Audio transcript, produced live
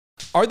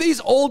Are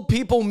these old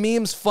people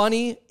memes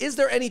funny? Is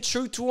there any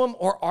truth to them,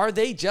 or are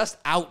they just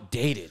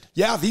outdated?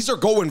 Yeah, these are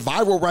going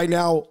viral right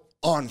now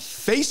on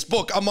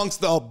Facebook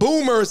amongst the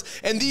boomers,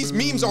 and these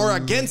memes are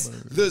against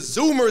the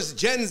Zoomers,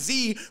 Gen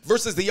Z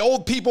versus the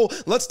old people.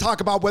 Let's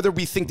talk about whether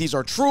we think these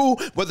are true,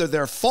 whether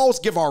they're false,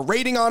 give our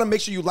rating on them.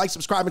 Make sure you like,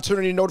 subscribe, and turn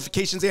on your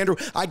notifications, Andrew.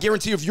 I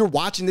guarantee you, if you're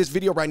watching this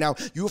video right now,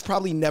 you have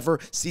probably never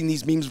seen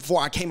these memes before.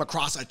 I came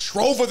across a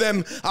trove of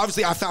them.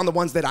 Obviously, I found the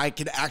ones that I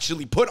could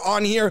actually put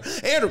on here.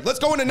 Andrew, let's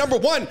go into number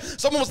one.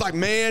 Someone was like,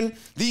 man,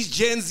 these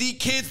Gen Z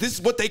kids, this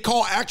is what they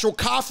call actual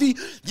coffee.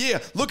 Yeah,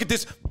 look at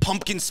this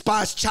pumpkin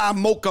spice chai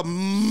mocha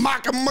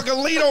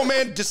maca-magalito,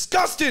 man.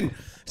 Disgusting.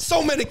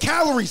 So many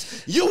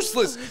calories.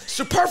 Useless.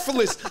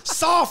 Superfluous.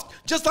 Soft.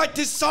 Just like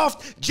this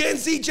soft Gen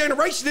Z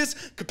generation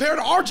is compared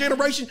to our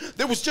generation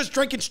that was just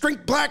drinking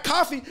straight black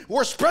coffee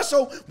or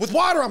espresso with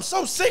water. I'm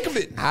so sick of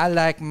it. I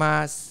like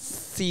my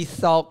sea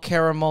salt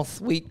caramel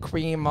sweet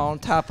cream on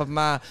top of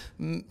my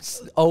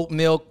oat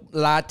milk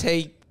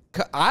latte.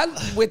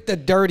 With the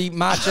dirty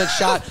matcha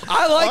shot.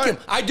 I like him.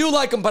 I do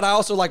like him, but I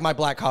also like my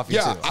black coffee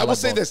too. I will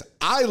say this.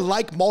 I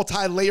like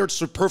multi-layered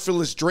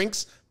superfluous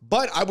drinks,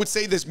 but I would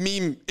say this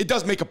meme, it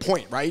does make a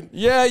point, right?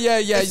 Yeah.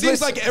 It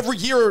seems like every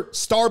year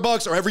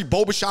Starbucks or every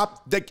boba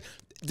shop,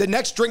 the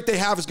next drink they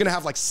have is going to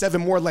have like 7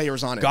 more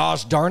layers on it.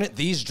 Gosh darn it,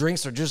 these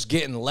drinks are just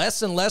getting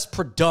less and less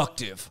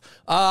productive.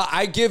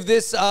 I give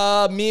this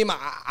meme,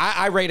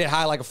 I rate it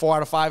high, like a 4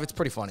 out of 5. It's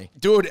pretty funny.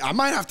 Dude, I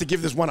might have to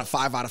give this one a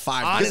 5 out of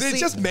 5. Because Honestly, it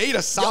just made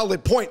a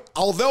solid point.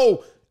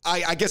 Although,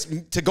 I guess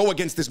to go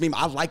against this meme,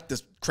 I like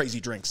this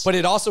crazy drinks. But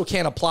it also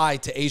can apply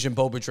to Asian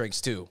boba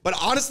drinks too. But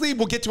honestly,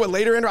 we'll get to it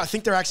later, Andrew. I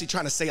think they're actually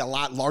trying to say a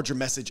lot larger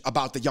message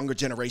about the younger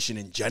generation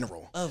in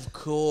general. Of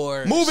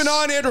course. Moving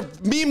on, Andrew.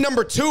 Meme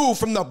number 2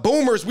 from the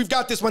boomers. We've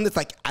got this one that's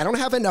like, I don't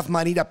have enough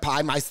money to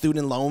pay my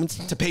student loans,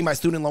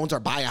 or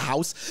buy a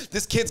house.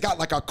 This kid's got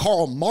like a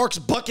Karl Marx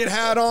bucket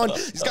hat on.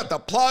 He's got the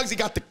plugs. He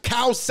got the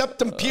cow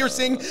septum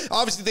piercing.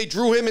 Obviously, they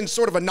drew him in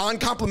sort of a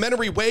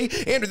non-complimentary way.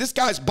 Andrew, this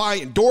guy's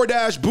buying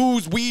DoorDash,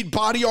 booze, weed,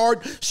 body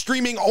art,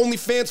 streaming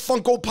OnlyFans,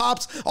 Funko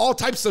Pops, all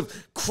types of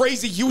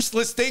crazy,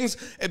 useless things,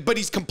 but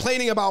he's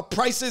complaining about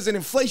prices and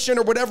inflation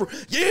or whatever.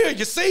 Yeah,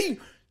 you see?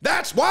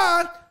 That's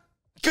why.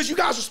 Because you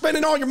guys are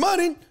spending all your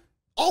money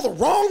all the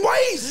wrong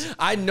ways.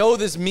 I know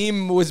this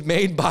meme was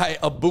made by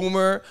a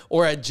boomer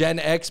or a Gen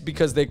X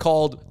because they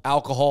called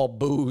alcohol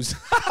booze.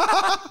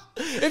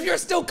 If you're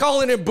still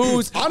calling it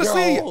booze,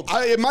 honestly,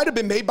 it might have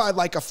been made by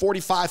like a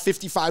 45,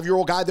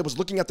 55-year-old guy that was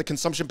looking at the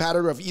consumption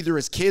pattern of either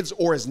his kids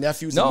or his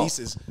nephews and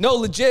nieces. No,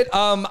 legit.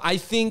 I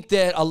think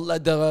that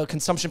the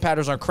consumption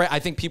patterns are correct. I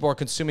think people are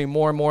consuming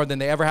more and more than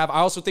they ever have. I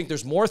also think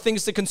there's more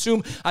things to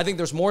consume. I think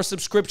there's more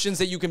subscriptions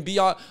that you can be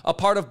a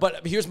part of.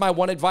 But here's my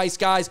one advice,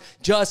 guys.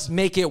 Just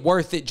make it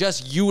worth it.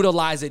 Just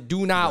utilize it.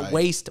 Do not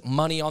waste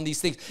money on these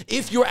things.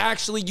 If you're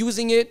actually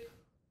using it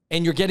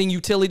and you're getting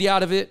utility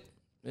out of it,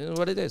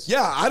 what it is.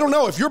 Yeah, I don't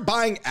know. If you're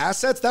buying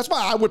assets, that's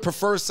why I would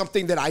prefer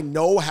something that I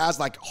know has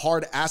like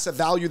hard asset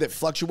value that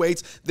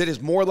fluctuates, that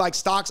is more like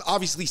stocks.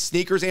 Obviously,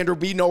 sneakers, Andrew,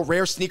 we know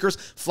rare sneakers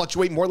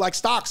fluctuate more like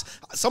stocks.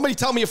 Somebody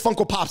tell me if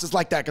Funko Pops is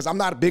like that, because I'm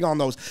not big on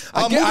those.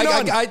 I'm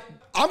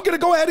going to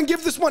go ahead and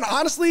give this one,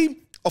 honestly,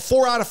 a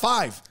 4 out of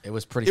 5. It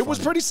was pretty funny. It was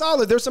pretty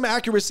solid. There's some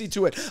accuracy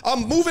to it.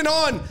 Moving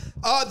on.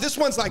 This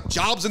one's like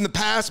jobs in the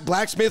past,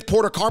 blacksmith,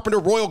 porter, carpenter,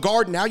 royal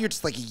guard. Now you're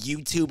just like a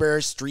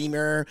YouTuber,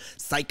 streamer,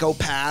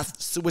 psychopath,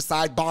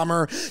 suicide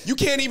bomber. You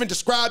can't even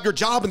describe your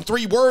job in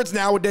 3 words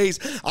nowadays.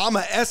 I'm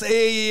a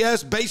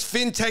SaaS-based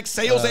fintech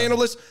sales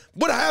analyst.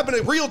 What happened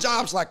to real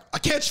jobs? Like, I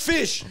catch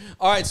fish.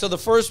 All right, so the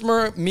first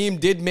meme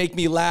did make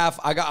me laugh.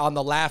 I got on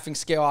the laughing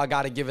scale, I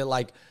got to give it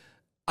like,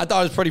 I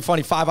thought it was pretty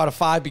funny, 5 out of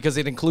 5, because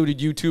it included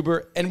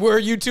YouTuber, and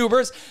we're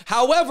YouTubers.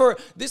 However,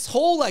 this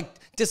whole like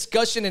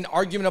discussion and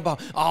argument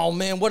about, oh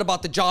man, what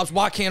about the jobs?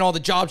 Why can't all the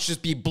jobs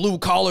just be blue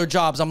collar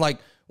jobs? I'm like,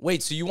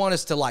 wait, so you want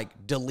us to like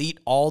delete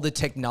all the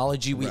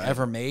technology we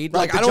ever made?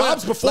 Like, the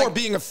jobs before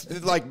being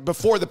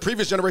before the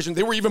previous generation,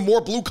 they were even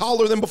more blue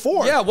collar than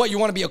before. Yeah, what, you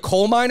want to be a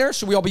coal miner?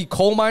 Should we all be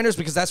coal miners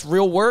because that's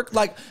real work?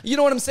 Like, you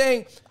know what I'm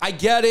saying? I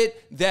get it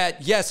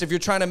that, yes, if you're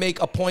trying to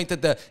make a point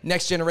that the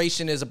next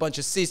generation is a bunch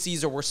of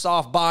sissies or we're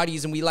soft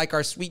bodies and we like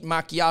our sweet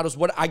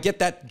macchiatos, I get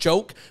that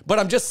joke, but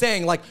I'm just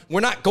saying, like,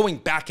 we're not going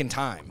back in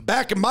time.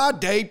 Back in my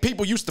day,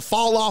 people used to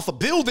fall off a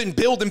building,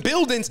 building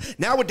buildings.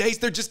 Nowadays,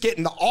 they're just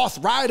getting the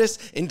arthritis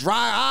and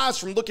dry eyes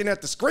from looking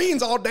at the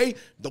screens all day,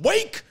 the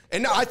wake.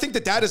 And I think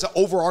that is an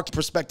overarching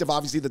perspective,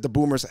 obviously, that the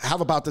boomers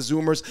have about the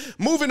Zoomers.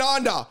 Moving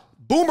on to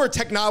boomer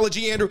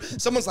technology, Andrew.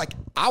 Someone's like,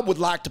 I would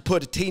like to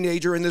put a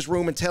teenager in this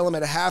room and tell him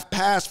at a half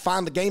past,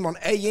 find the game on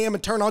AM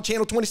and turn on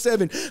channel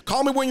 27.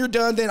 Call me when you're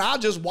done, then I'll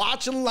just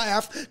watch and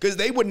laugh, because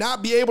they would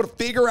not be able to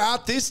figure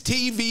out this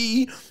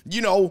TV.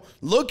 You know,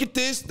 look at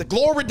this, the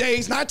glory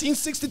days,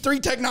 1963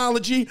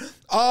 technology.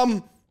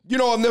 You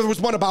know, and there was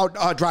one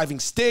about driving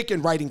stick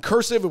and writing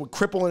cursive. It would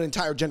cripple an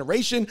entire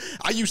generation.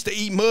 I used to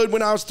eat mud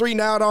when I was 3.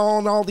 Now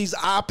on all these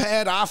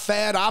iPad,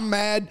 iFad, I'm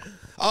mad.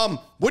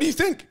 What do you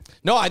think?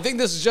 No, I think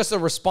this is just a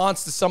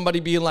response to somebody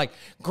being like,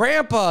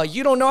 Grandpa,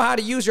 you don't know how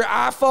to use your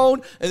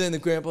iPhone? And then the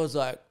grandpa's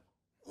like,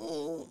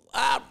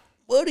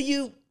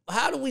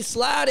 how do we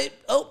slide it?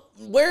 Oh,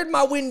 where'd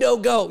my window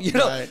go? You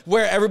know, right.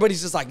 Where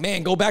everybody's just like,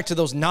 man, go back to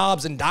those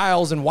knobs and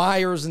dials and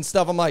wires and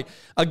stuff. I'm like,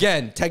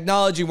 again,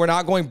 technology, we're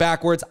not going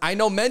backwards. I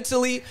know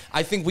mentally,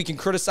 I think we can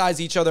criticize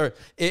each other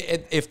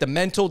if the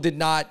mental did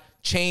not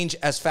change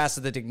as fast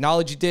as the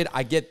technology did.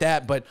 I get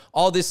that, but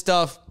all this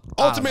stuff.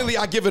 Ultimately,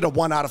 I give it a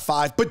 1 out of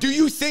 5. But do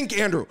you think,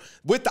 Andrew,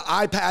 with the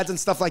iPads and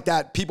stuff like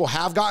that, people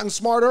have gotten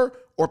smarter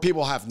or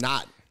people have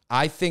not?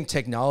 I think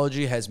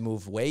technology has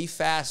moved way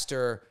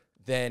faster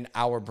than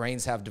our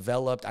brains have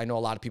developed. I know a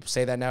lot of people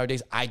say that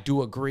nowadays. I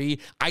do agree.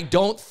 I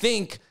don't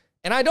think,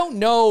 and I don't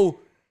know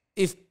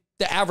if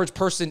the average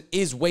person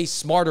is way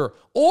smarter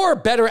or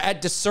better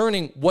at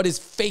discerning what is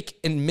fake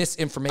and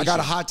misinformation. I got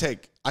a hot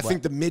take. I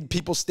think the mid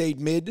people stayed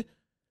mid,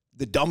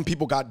 the dumb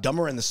people got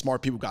dumber, and the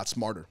smart people got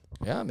smarter.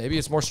 Yeah, maybe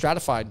it's more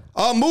stratified.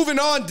 Moving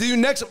on to the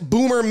next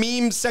boomer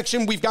meme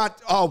section, we've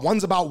got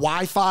ones about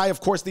Wi-Fi.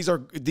 Of course, these are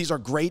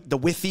great, the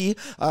Wi-Fi,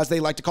 as they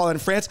like to call it in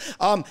France.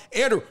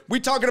 Andrew, we're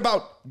talking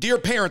about, dear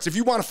parents, if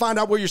you want to find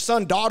out where your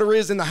son, daughter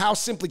is in the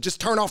house, simply just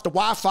turn off the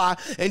Wi-Fi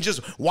and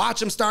just watch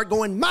them start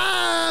going,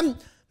 Mom,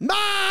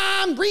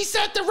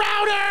 reset the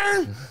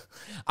router.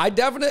 I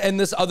definitely, and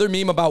this other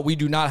meme about we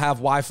do not have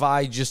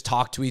Wi-Fi, just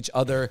talk to each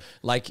other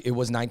like it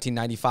was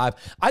 1995.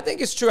 I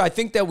think it's true. I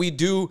think that we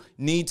do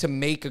need to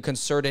make a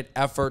concerted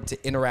effort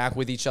to interact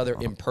with each other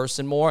in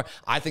person more.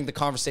 I think the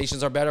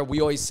conversations are better. We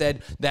always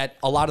said that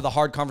a lot of the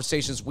hard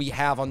conversations we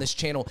have on this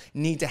channel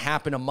need to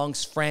happen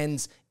amongst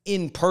friends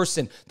in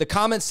person. The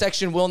comment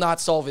section will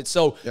not solve it.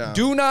 So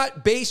do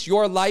not base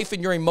your life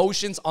and your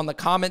emotions on the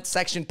comment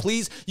section,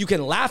 please. You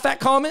can laugh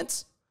at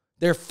comments.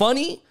 They're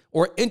funny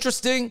or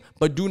interesting,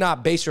 but do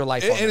not base your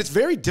life on it. And it's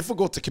very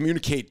difficult to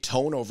communicate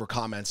tone over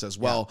comments as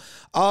well.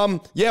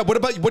 What do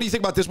you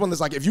think about this one?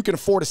 That's like, if you can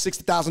afford a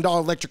 $60,000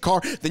 electric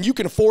car, then you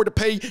can afford to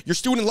pay your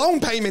student loan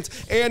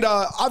payments. And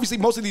obviously,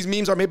 most of these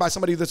memes are made by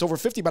somebody that's over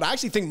 50, but I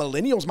actually think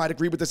millennials might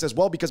agree with this as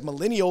well, because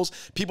millennials,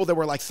 people that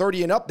were like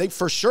 30 and up, they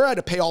for sure had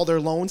to pay all their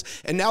loans.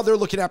 And now they're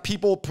looking at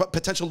people,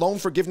 potential loan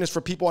forgiveness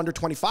for people under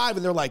 25,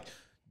 and they're like,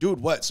 dude,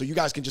 what? So you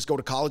guys can just go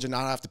to college and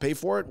not have to pay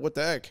for it? What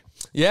the heck?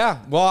 Yeah,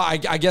 well, I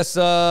guess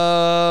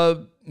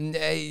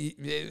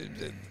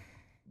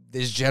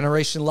this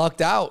generation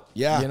lucked out.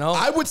 Yeah, you know,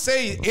 I would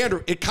say,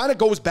 Andrew, it kind of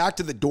goes back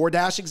to the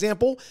DoorDash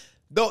example.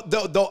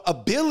 The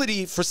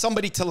ability for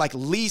somebody to like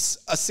lease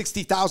a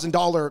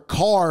 $60,000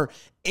 car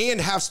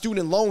and have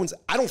student loans,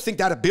 I don't think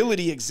that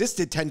ability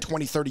existed 10,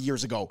 20, 30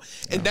 years ago.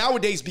 And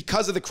nowadays,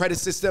 because of the credit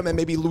system and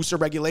maybe looser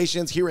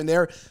regulations here and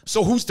there,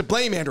 so who's to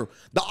blame, Andrew?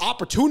 The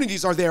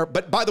opportunities are there.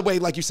 But by the way,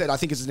 like you said, I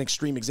think it's an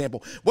extreme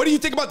example. What do you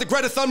think about the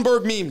Greta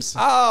Thunberg memes?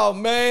 Oh,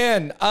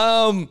 man.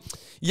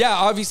 Yeah,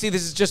 obviously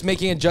this is just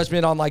making a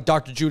judgment on like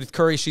Dr. Judith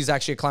Curry. She's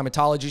actually a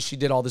climatologist. She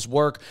did all this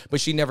work,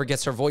 but she never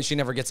gets her voice. She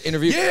never gets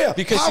interviewed. Yeah,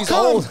 because she's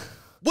old.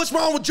 What's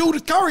wrong with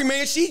Judith Curry,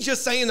 man? She's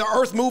just saying the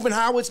earth moving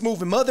how it's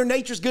moving. Mother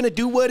Nature's going to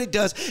do what it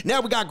does. Now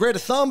we got Greta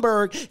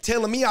Thunberg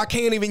telling me I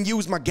can't even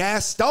use my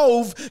gas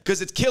stove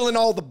because it's killing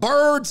all the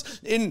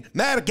birds in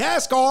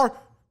Madagascar.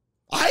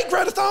 I hate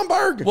Greta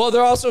Thunberg. Well,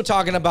 they're also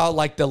talking about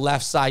like the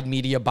left side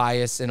media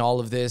bias and all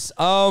of this.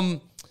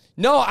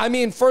 No, I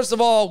mean, first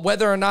of all,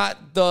 whether or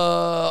not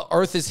the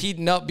earth is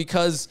heating up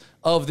because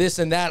of this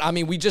and that, I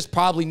mean, we just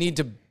probably need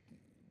to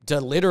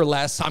litter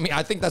less. I mean,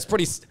 I think that's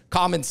pretty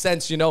common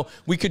sense, you know.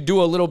 We could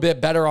do a little bit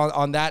better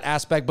on that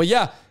aspect. But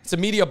yeah, it's a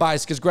media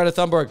bias because Greta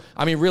Thunberg,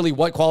 I mean, really,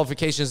 what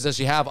qualifications does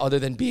she have other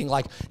than being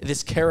like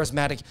this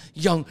charismatic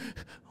young,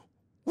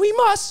 we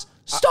must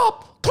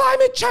stop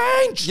climate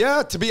change.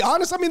 Yeah, to be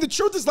honest, I mean, the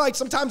truth is like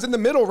sometimes in the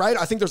middle, right?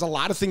 I think there's a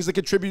lot of things that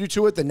contribute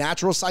to it, the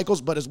natural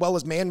cycles, but as well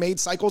as man-made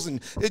cycles, and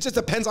it just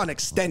depends on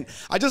extent.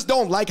 I just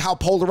don't like how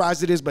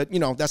polarized it is, but, you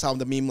know, that's how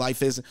the meme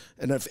life is,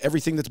 and if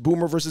everything that's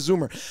boomer versus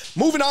zoomer.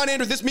 Moving on,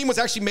 Andrew, this meme was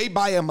actually made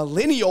by a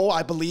millennial,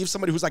 I believe,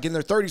 somebody who's like in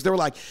their 30s. They were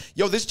like,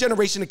 yo, this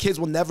generation of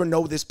kids will never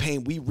know this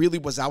pain. We really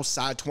was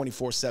outside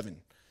 24/7.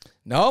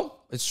 No,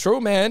 it's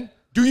true, man.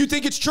 Do you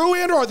think it's true,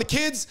 Andrew? Are the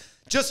kids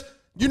just,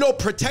 you know,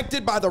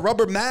 protected by the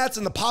rubber mats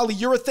and the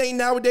polyurethane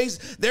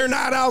nowadays? They're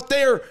not out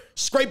there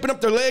scraping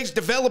up their legs,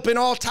 developing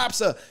all types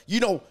of, you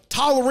know,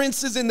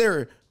 tolerances in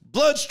their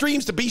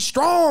bloodstreams to be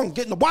strong,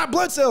 getting the white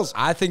blood cells.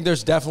 I think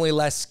there's definitely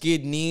less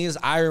skid knees.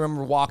 I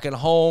remember walking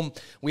home.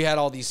 We had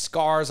all these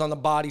scars on the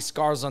body,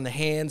 scars on the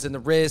hands and the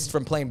wrist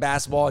from playing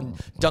basketball and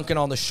dunking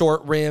on the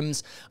short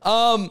rims.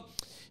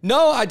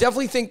 No, I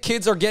definitely think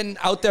kids are getting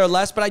out there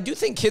less, but I do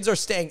think kids are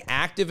staying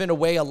active in a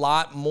way a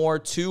lot more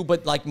too,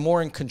 but like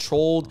more in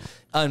controlled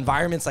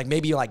environments, like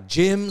maybe like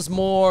gyms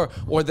more,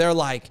 or they're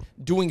like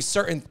doing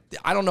certain,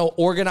 I don't know,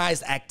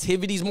 organized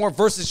activities more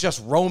versus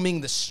just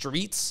roaming the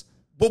streets.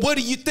 But what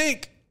do you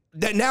think?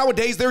 That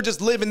nowadays they're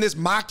just living this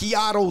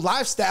macchiato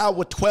lifestyle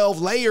with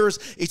 12 layers.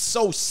 It's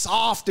so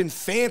soft and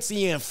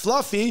fancy and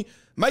fluffy,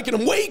 making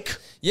them weak.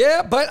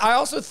 Yeah, but I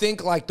also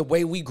think like the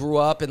way we grew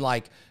up and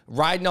like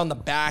riding on the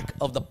back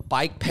of the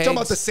bike pegs. Talking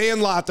about the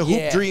Sandlot, the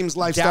Hoop Dreams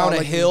lifestyle. Down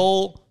a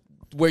hill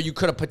where you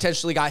could have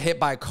potentially got hit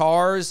by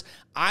cars.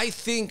 I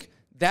think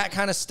that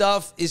kind of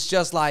stuff is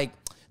just like,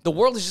 the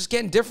world is just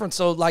getting different.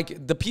 So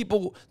like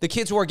the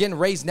kids who are getting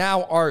raised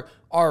now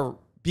are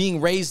being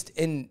raised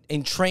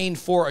and trained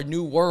for a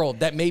new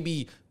world that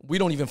maybe we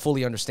don't even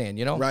fully understand,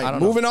 you know? Right.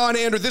 Moving on,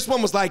 Andrew. This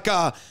one was like,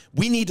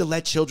 we need to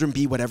let children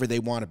be whatever they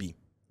want to be.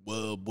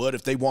 Well, what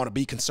if they want to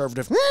be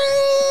conservative?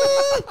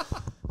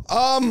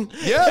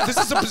 Yeah, this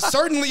is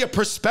certainly a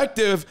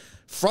perspective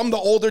from the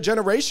older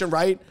generation,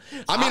 right?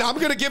 I mean, I'm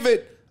going to give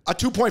it a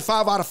 2.5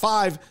 out of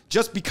 5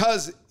 just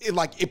because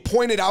it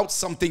pointed out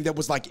something that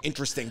was like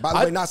interesting. By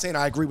the way, not saying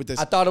I agree with this.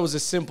 I thought it was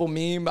a simple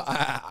meme.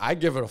 I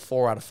give it a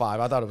 4 out of 5.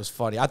 I thought it was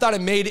funny. I thought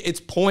it made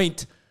its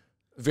point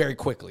very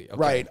quickly. Okay.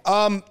 Right.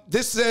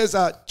 This says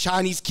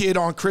Chinese kid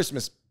on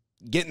Christmas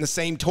getting the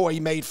same toy he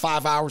made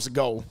 5 hours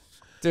ago.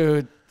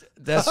 Dude,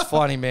 that's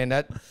funny, man.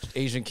 That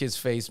Asian kid's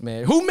face,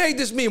 man. Who made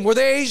this meme? Were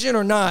they Asian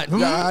or not?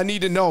 Yeah, I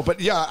need to know.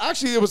 But yeah,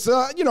 actually, it was,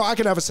 I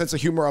can have a sense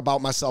of humor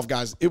about myself,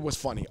 guys. It was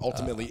funny,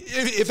 ultimately.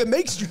 If it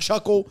makes you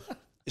chuckle,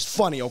 it's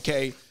funny,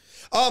 okay?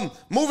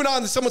 Moving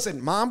on, someone said,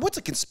 Mom, what's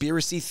a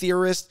conspiracy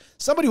theorist?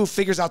 Somebody who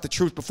figures out the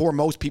truth before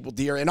most people,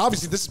 dear. And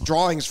obviously, this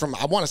drawing is from,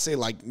 I want to say,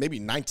 like, maybe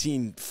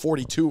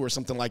 1942 or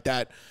something like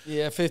that.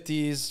 Yeah,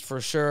 50s for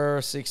sure,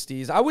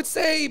 60s. I would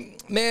say,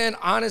 man,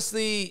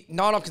 honestly,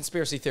 not all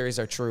conspiracy theories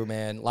are true,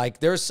 man. Like,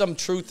 there's some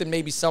truth in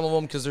maybe some of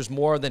them because there's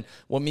more than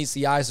what meets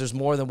the eyes. There's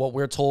more than what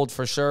we're told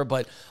for sure.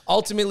 But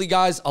ultimately,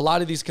 guys, a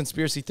lot of these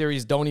conspiracy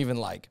theories don't even,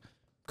 like,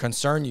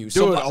 concern you.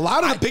 Dude, a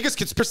lot of the biggest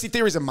conspiracy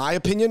theories, in my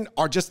opinion,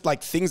 are just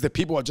like things that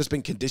people have just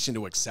been conditioned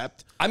to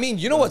accept. I mean,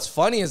 you know what's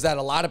funny is that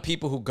a lot of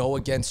people who go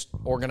against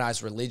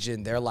organized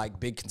religion, they're like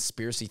big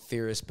conspiracy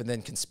theorists, but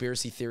then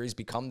conspiracy theories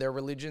become their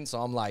religion. So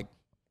I'm like,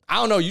 I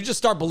don't know. You just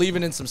start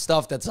believing in some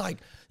stuff that's like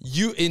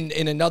you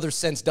in another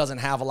sense doesn't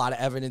have a lot of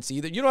evidence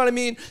either. You know what I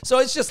mean? So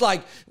it's just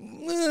like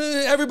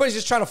everybody's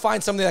just trying to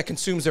find something that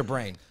consumes their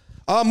brain.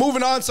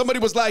 Moving on, somebody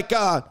was like,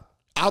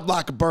 I'd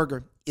like a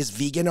burger. Is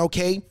vegan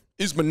okay?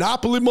 Is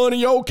Monopoly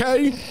money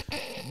okay?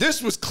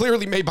 This was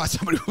clearly made by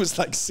somebody who was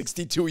like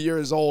 62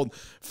 years old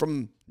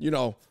from,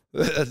 from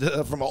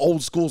an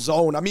old school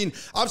zone. I mean,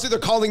 obviously they're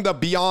calling the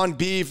Beyond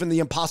Beef and the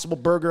Impossible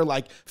Burger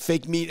like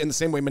fake meat in the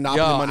same way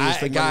Monopoly money is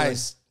fake money.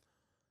 Guys,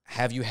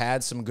 have you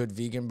had some good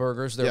vegan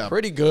burgers? They're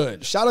pretty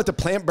good. Shout out to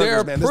Plant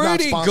Burgers, man. They're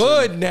pretty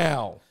good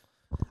now.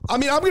 I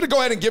mean, I'm going to go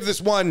ahead and give this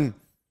one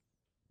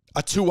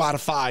a 2 out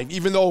of 5,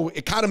 even though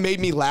it kind of made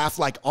me laugh,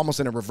 like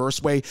almost in a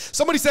reverse way.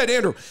 Somebody said,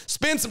 Andrew,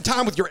 spend some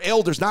time with your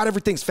elders. Not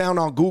everything's found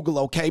on Google,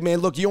 okay, man?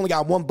 Look, you only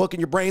got one book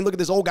in your brain. Look at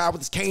this old guy with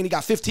his cane. He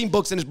got 15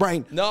 books in his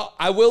brain. No,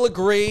 I will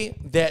agree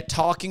that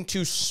talking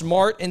to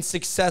smart and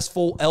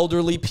successful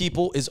elderly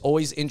people is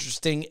always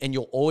interesting, and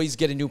you'll always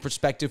get a new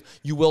perspective.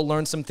 You will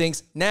learn some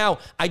things. Now,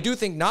 I do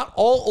think not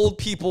all old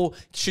people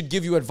should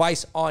give you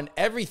advice on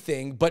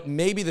everything, but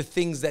maybe the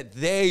things that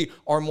they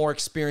are more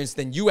experienced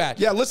than you at.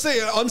 Yeah, let's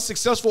say an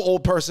unsuccessful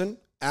old person,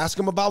 ask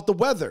them about the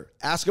weather,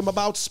 ask them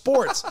about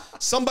sports.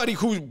 Somebody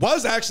who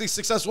was actually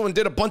successful and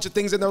did a bunch of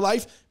things in their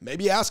life,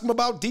 maybe ask them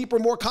about deeper,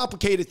 more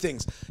complicated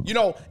things.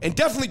 And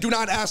definitely do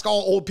not ask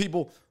all old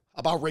people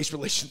about race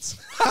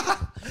relations.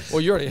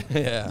 Well, you already,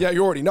 yeah,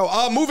 you already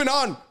know. Moving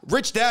on,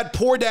 rich dad,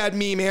 poor dad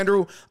meme,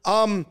 Andrew.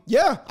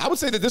 Yeah, I would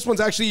say that this one's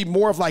actually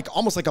more of like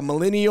almost like a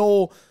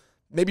millennial,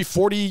 maybe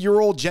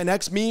 40-year-old Gen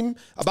X meme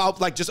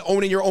about like just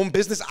owning your own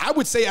business. I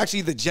would say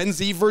actually the Gen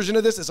Z version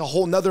of this is a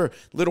whole nother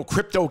little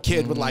crypto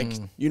kid with like,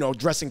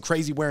 dressing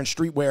crazy, wearing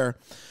streetwear.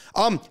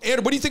 And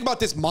what do you think about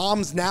this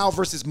moms now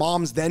versus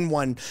moms then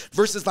one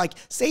versus like,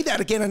 say that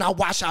again and I'll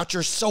wash out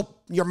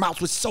your mouth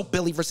with soap,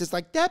 Billy, versus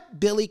like, that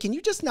Billy, can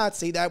you just not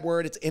say that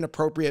word? It's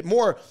inappropriate.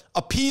 More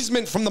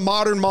appeasement from the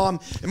modern mom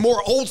and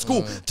more old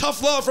school,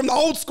 tough love from the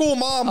old school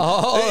mom.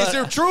 Is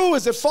it true?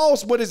 Is it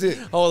false? What is it?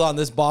 Hold on.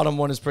 This bottom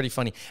one is pretty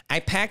funny. I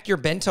packed your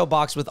bento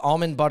box with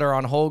almond butter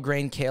on whole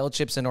grain kale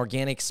chips and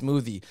organic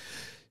smoothie.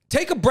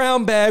 Take a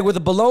brown bag with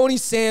a bologna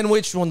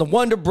sandwich on the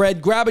Wonder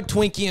Bread, grab a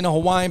Twinkie and a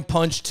Hawaiian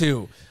Punch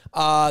too.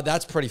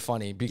 That's pretty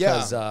funny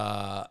because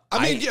I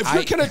mean, if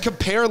you're gonna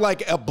compare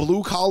like a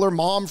blue collar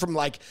mom from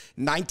like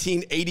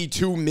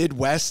 1982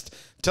 Midwest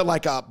to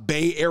like a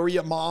Bay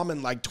Area mom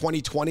in like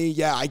 2020,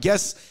 yeah, I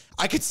guess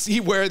I could see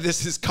where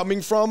this is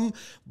coming from,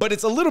 but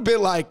it's a little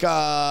bit like,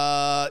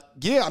 yeah,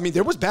 I mean,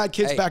 there was bad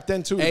kids back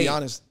then too, to be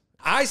honest.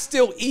 I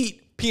still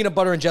eat peanut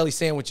butter and jelly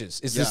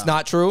sandwiches. Is this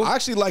not true? I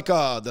actually like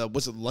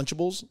was it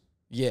Lunchables?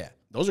 Yeah.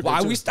 Those are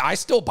good too. I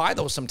still buy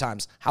those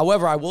sometimes.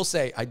 However, I will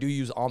say I do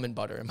use almond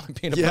butter in my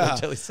peanut butter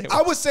and jelly sandwich.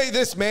 I would say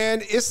this,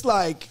 man. It's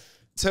like,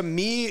 to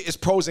me, it's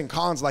pros and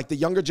cons. Like the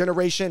younger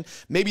generation,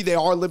 maybe they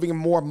are living a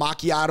more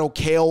macchiato,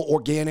 kale,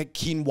 organic,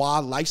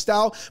 quinoa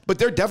lifestyle, but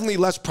they're definitely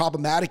less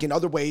problematic in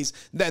other ways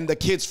than the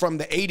kids from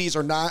the 80s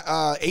or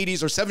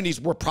 80s or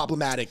 70s were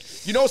problematic.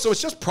 So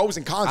it's just pros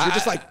and cons. You're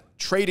just like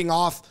trading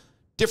off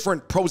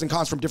different pros and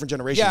cons from different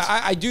generations.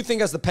 Yeah, I do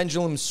think as the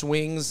pendulum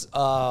swings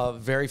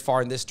very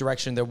far in this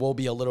direction, there will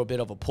be a little bit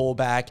of a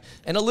pullback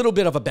and a little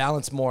bit of a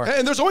balance more.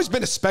 And there's always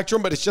been a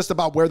spectrum, but it's just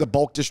about where the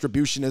bulk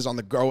distribution is on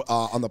the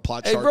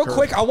plot chart. Hey, real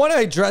quick, I want to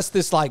address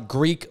this like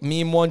Greek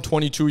meme one,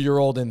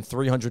 22-year-old in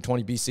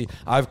 320 BC.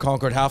 I've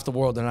conquered half the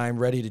world and I am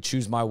ready to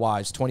choose my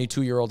wives.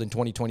 22-year-old in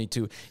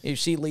 2022. If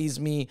she leaves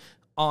me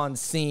on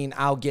scene,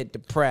 I'll get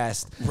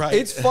depressed. Right.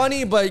 It's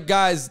funny, but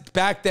guys,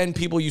 back then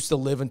people used to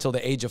live until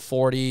the age of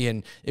 40,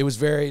 and it was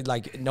very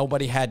like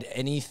nobody had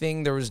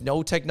anything. There was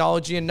no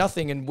technology and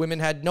nothing, and women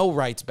had no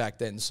rights back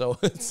then. So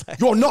it's like,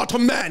 you're not a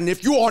man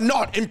if you are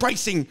not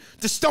embracing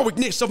the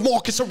stoicness of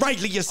Marcus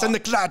Aurelius and the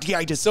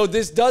gladiators. So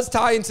this does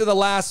tie into the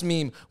last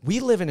meme. We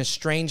live in a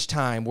strange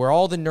time where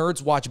all the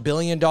nerds watch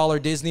billion-dollar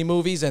Disney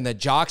movies and the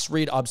jocks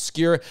read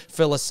obscure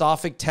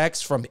philosophic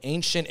texts from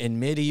ancient and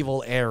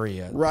medieval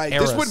eras. Right.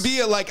 This would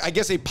be like, I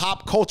guess, a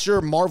pop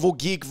culture Marvel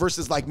geek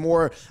versus like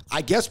more,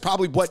 I guess,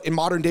 probably what in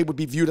modern day would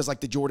be viewed as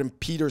like the Jordan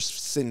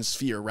Peterson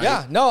sphere, right?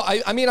 Yeah, no,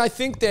 I mean, I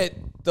think that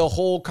the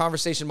whole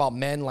conversation about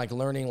men, like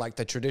learning like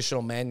the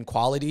traditional men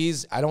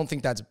qualities, I don't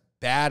think that's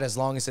bad as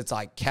long as it's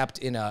like kept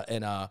in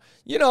a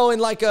you know, in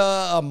like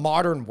a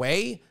modern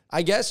way,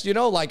 I guess, you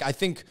know, like I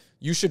think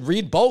you should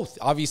read both.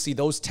 Obviously,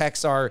 those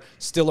texts are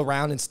still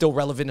around and still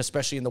relevant,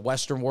 especially in the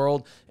Western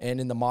world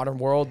and in the modern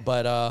world.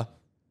 But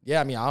yeah,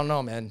 I mean, I don't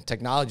know, man.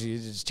 Technology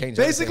just changed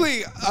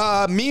Basically,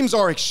 memes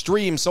are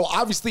extreme. So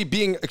obviously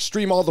being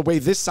extreme all the way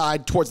this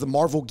side towards the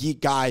Marvel geek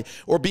guy,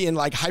 or being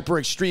like hyper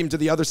extreme to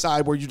the other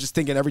side where you're just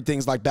thinking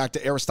everything's like back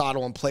to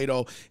Aristotle and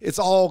Plato, it's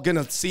all going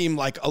to seem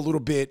like a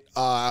little bit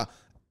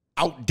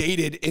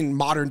outdated in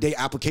modern day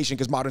application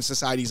because modern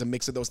society is a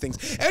mix of those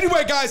things.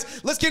 Anyway,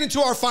 guys, let's get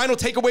into our final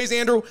takeaways,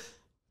 Andrew.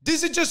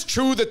 Is it just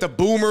true that the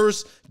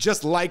boomers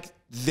just like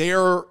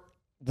their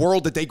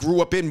world that they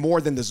grew up in more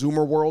than the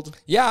Zoomer world?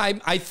 Yeah,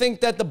 I think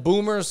that the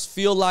boomers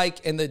feel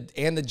like, and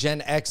the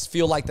Gen X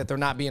feel like that they're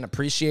not being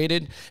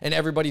appreciated, and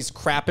everybody's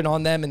crapping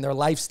on them and their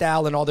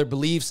lifestyle and all their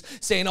beliefs,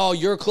 saying, oh,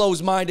 you're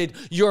closed-minded,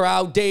 you're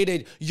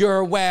outdated,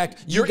 you're whack,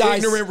 you're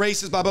guys, ignorant,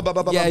 racist, blah, blah, blah,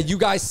 blah, blah. Yeah, you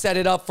guys set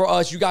it up for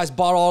us, you guys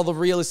bought all the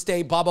real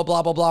estate, blah, blah,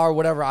 blah, blah, blah, or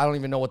whatever. I don't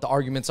even know what the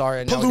arguments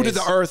are. Polluted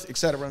the earth,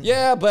 etc.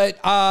 Yeah, but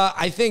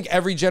I think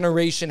every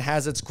generation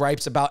has its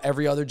gripes about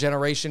every other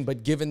generation,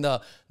 but given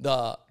the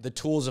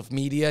tools of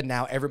media,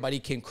 now everybody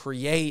can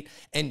create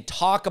and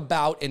talk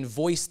about and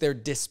voice their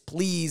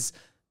displeasure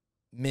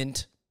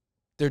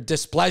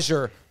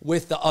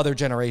with the other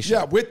generation.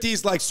 Yeah, with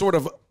these like sort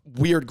of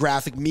weird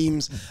graphic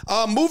memes.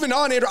 Moving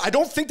on, Andrew, I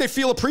don't think they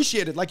feel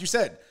appreciated, like you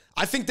said.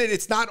 I think that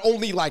it's not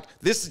only like,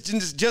 this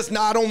is just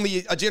not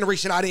only a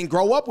generation I didn't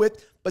grow up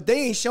with, but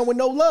they ain't showing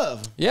no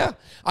love. Yeah.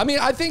 I mean,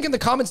 I think in the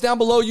comments down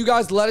below, you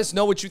guys let us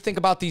know what you think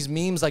about these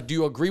memes. Like, do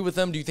you agree with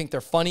them? Do you think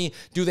they're funny?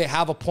 Do they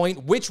have a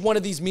point? Which one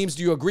of these memes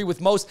do you agree with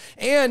most?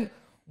 And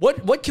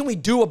what can we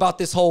do about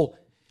this whole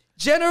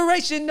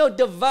generational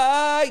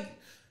divide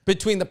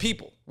between the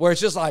people? Where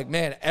it's just like,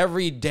 man,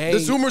 every day. The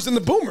Zoomers and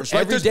the Boomers,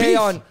 right? Every day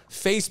on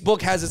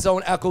Facebook has its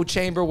own echo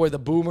chamber where the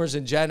Boomers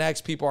and Gen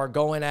X people are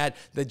going at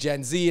the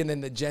Gen Z, and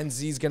then the Gen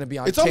Z is going to be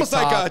on TikTok. It's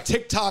almost like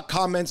TikTok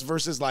comments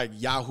versus like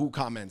Yahoo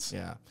comments.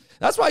 Yeah.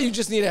 That's why you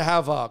just need to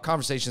have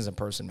conversations in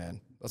person, man.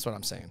 That's what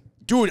I'm saying.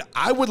 Dude,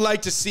 I would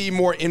like to see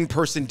more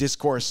in-person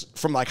discourse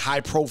from like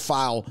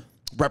high-profile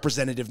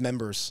representative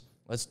members.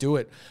 Let's do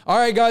it. All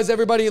right, guys,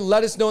 everybody,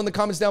 let us know in the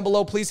comments down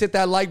below. Please hit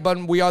that like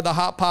button. We are the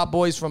Hot Pop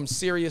Boys, from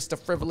serious to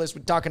frivolous.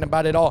 We're talking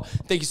about it all.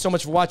 Thank you so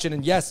much for watching.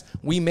 And yes,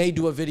 we may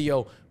do a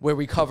video where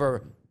we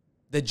cover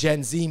the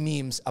Gen Z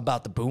memes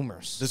about the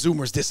Boomers. The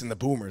Zoomers dissing the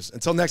Boomers.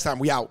 Until next time,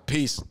 we out.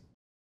 Peace.